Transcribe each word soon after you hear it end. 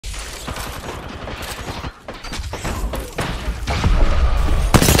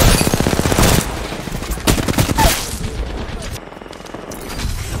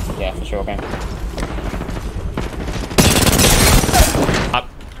sure game.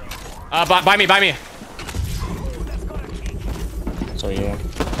 By me. So yeah.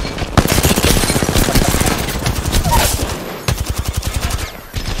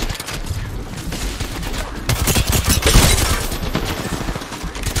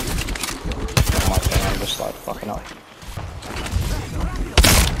 I'm just like fucking up.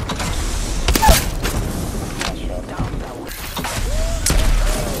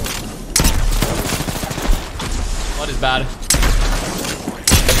 What is bad?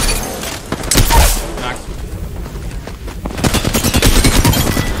 Knocked.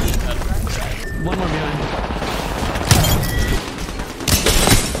 One more behind.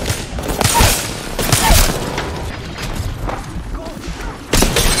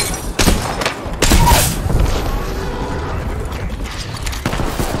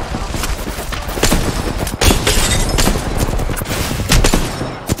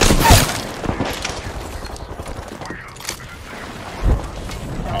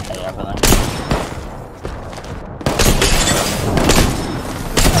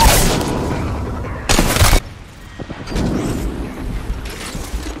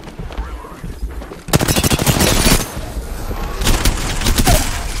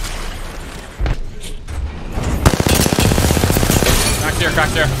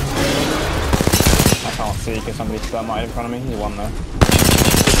 Cracked here. I can't see because somebody's thermite in front of me. He won though.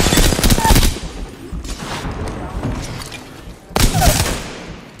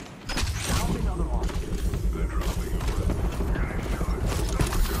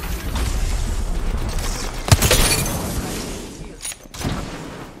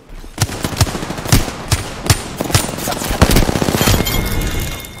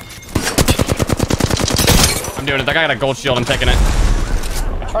 I'm doing it. That guy got a gold shield. I'm taking it.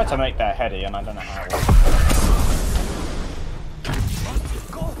 I tried to make that heady and I don't know how it works.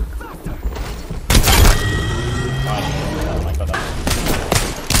 Oh my god.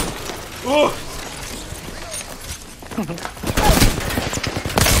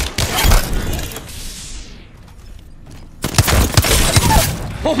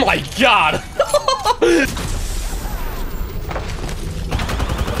 Oh my god!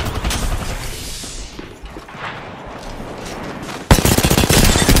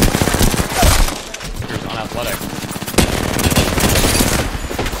 Unathletic.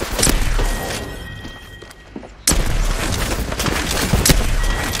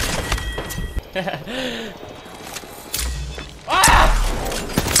 Ah!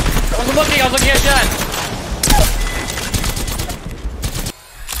 I was looking at Jen.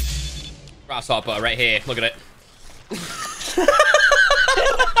 Grasshopper right here. Look at it.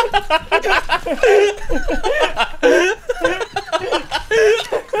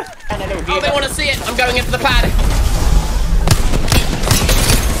 Oh, they want to see it. I'm going into the pad.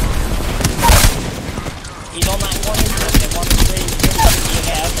 He's on that one.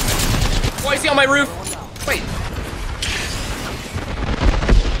 Why is he on my roof? Wait.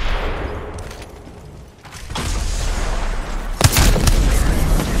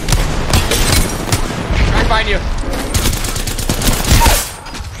 Right behind you.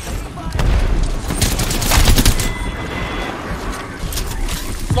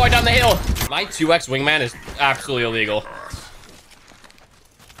 Going down the hill. My 2x wingman is absolutely illegal.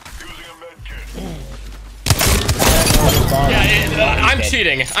 Yeah, I'm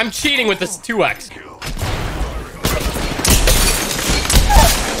cheating. I'm cheating with this 2x.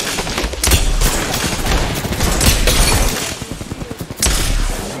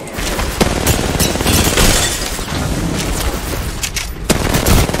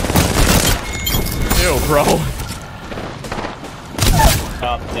 Ew, bro.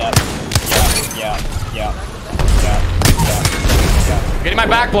 Yeah. Getting my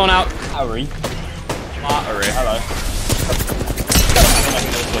back blown out. Harry. Lottery. Hello.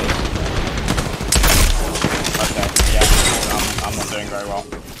 Okay, yeah. I'm not doing very well.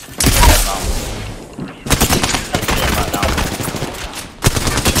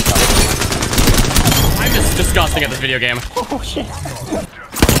 I'm just disgusting at this video game. Oh shit.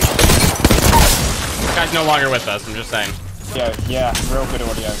 This guy's no longer with us, I'm just saying. Yeah, real good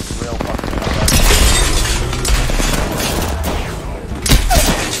audio. Real fucking good audio.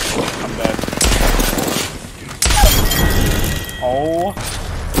 I'm dead. Oh.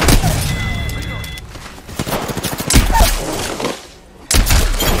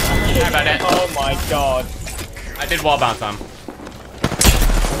 How about it? Oh my god. I did wall bounce on him.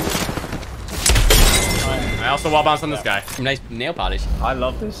 I also wall bounce on this guy. Nice nail polish. I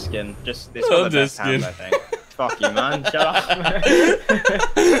love this skin. Just this Love one the this best hand, skin. I think. Fuck you, man. Shut up.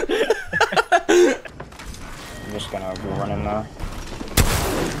 I'm just gonna run in there.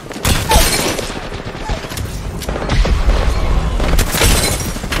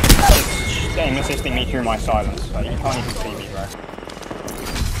 assisting me through my silence. Like, you can't even see me, bro.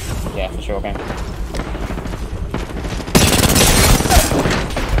 Yeah, for sure, game.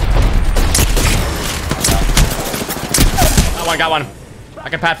 Got one. I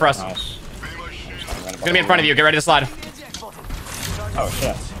can pat for us. Nice. It's gonna be in front of you. Get ready to slide. Oh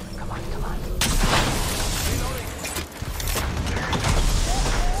shit.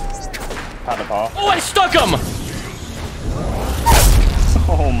 Pat the bar. Oh, I stuck him!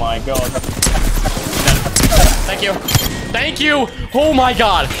 Oh my god. Thank you. Thank you! Oh my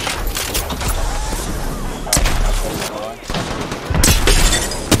god!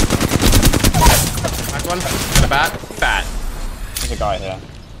 Next one. Got a bat. Bat. There's a guy here.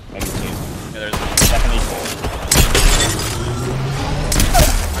 Maybe two. Yeah, there's Definitely two.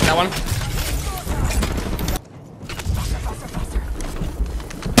 that one.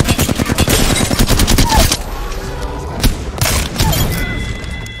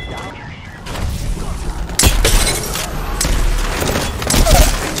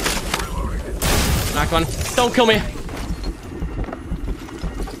 Knocked one. Don't kill me.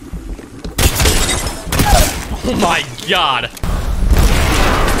 Oh my god.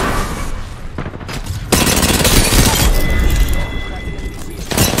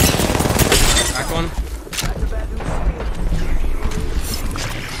 Knocked one.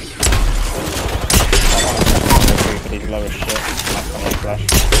 For these lower shit. That's on the flash.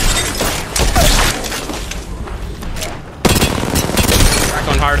 Cracked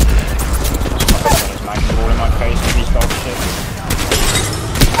one hard. There's magnet ball in my face with these dog shit.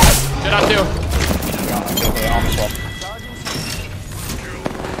 Did not do. Arm swap.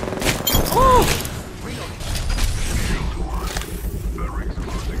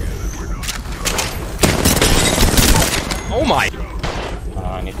 Oh my!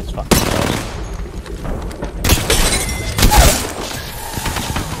 I need this fucking first.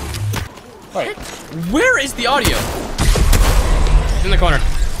 Wait. Where is the audio? It's in the corner.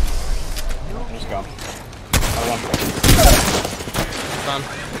 Just go. Another one. It's on.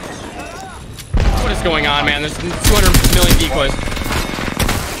 What is going on, man? There's 200 million decoys.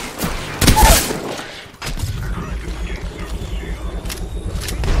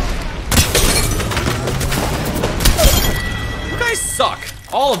 You guys suck.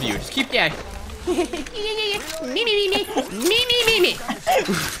 All of you. Just keep me.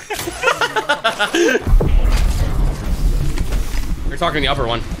 They're talking in the upper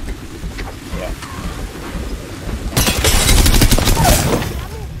one. Yeah.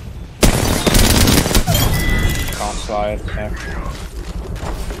 Can't slide. Yeah.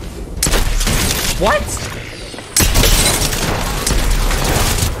 What?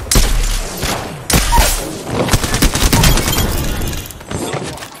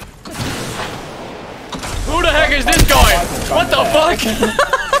 Who the heck is this guy? What the fuck?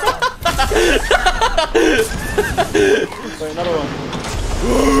 So another one.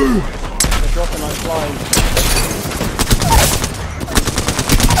 They're dropping like flies.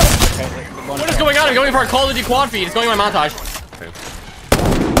 Okay, What is going on? I'm going for a Call of Duty quad feed. It's going in my montage.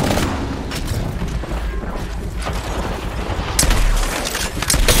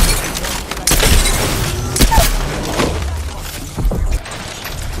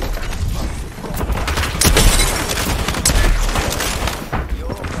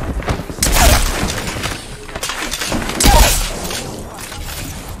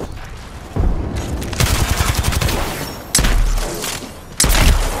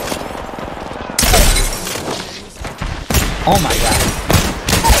 Oh my god.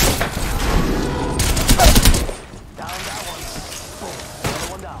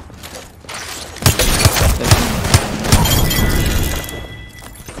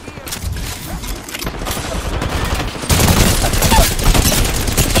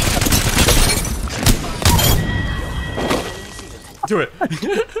 Do it.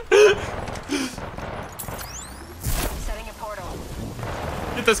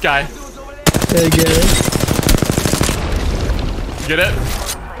 Get this guy. Hey, get it. Get it?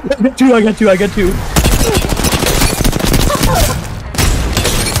 I got two.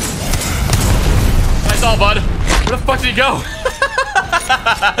 Nice all, bud. Where the fuck did he go?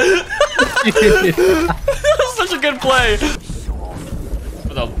 That was such a good play.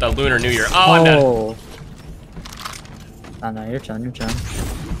 For the Lunar New Year. Oh, I'm dead. Oh, no, you're chilling, Oh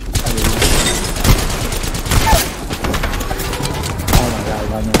my god,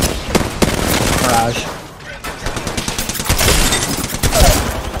 I know. Mirage.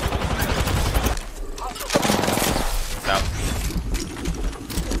 Out.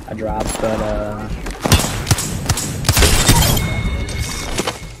 I dropped, but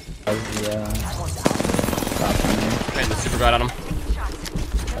Made the super glide on him.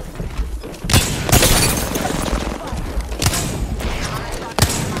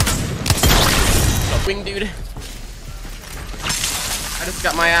 moving, dude. I just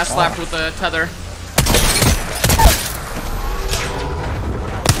got my ass slapped with a tether.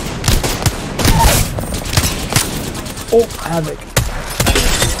 Oh, Havoc.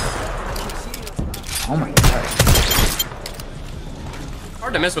 Oh my god.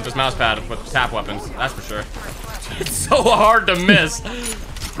 Hard to miss with this mouse pad with tap weapons, that's for sure. It's so hard to miss.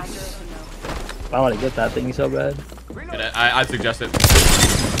 I want to get that thing so bad. I'd suggest it.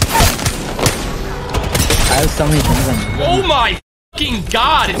 I have so many things on me. Oh my fucking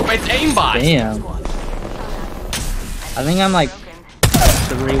god, it's aimbot. Damn. I think I'm like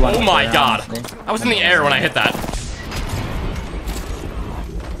 3-1. Oh my god. Honestly. I was in the air when I hit that.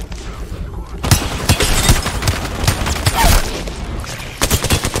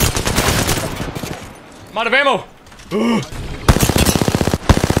 I'm out of ammo.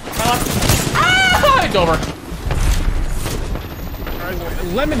 Ah, it's over.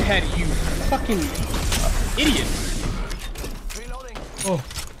 Lemonhead, you fucking idiot. Oh.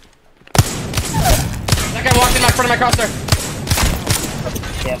 That guy walked in my front of my crosshair.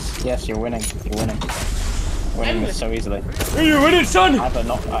 Yes, yes, you're winning. You're winning. Winning this so easily. You're winning, son. I'm gonna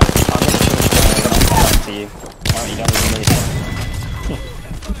knock to you. No, you don't even need it.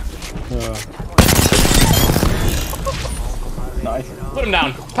 Nice. Put him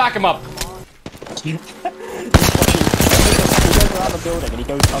down. Pack him up. He goes around the building and he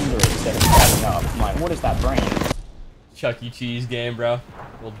goes under it instead of standing up. I'm like, what is that brain? Chuck E. Cheese game, bro.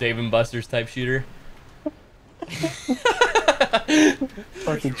 Little Dave and Buster's type shooter.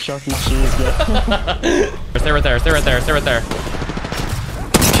 Fucking Chuck E. Cheese game. Stay right there. Stay right there. Stay right there.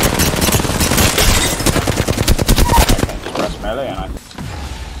 Press melee and I.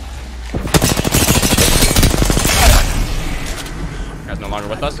 Guy's no longer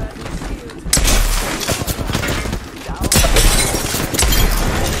with us.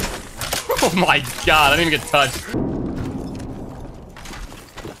 Oh my god, I didn't even get touched.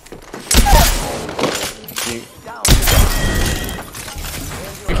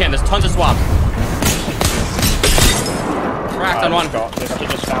 You can't, there's tons of swaps. Cracked on one. This kid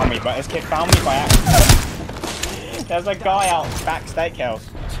just found me, but this kid found me by accident. There's a guy out back steakhouse.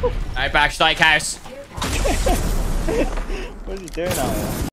 Right back, steakhouse. What is he doing out there?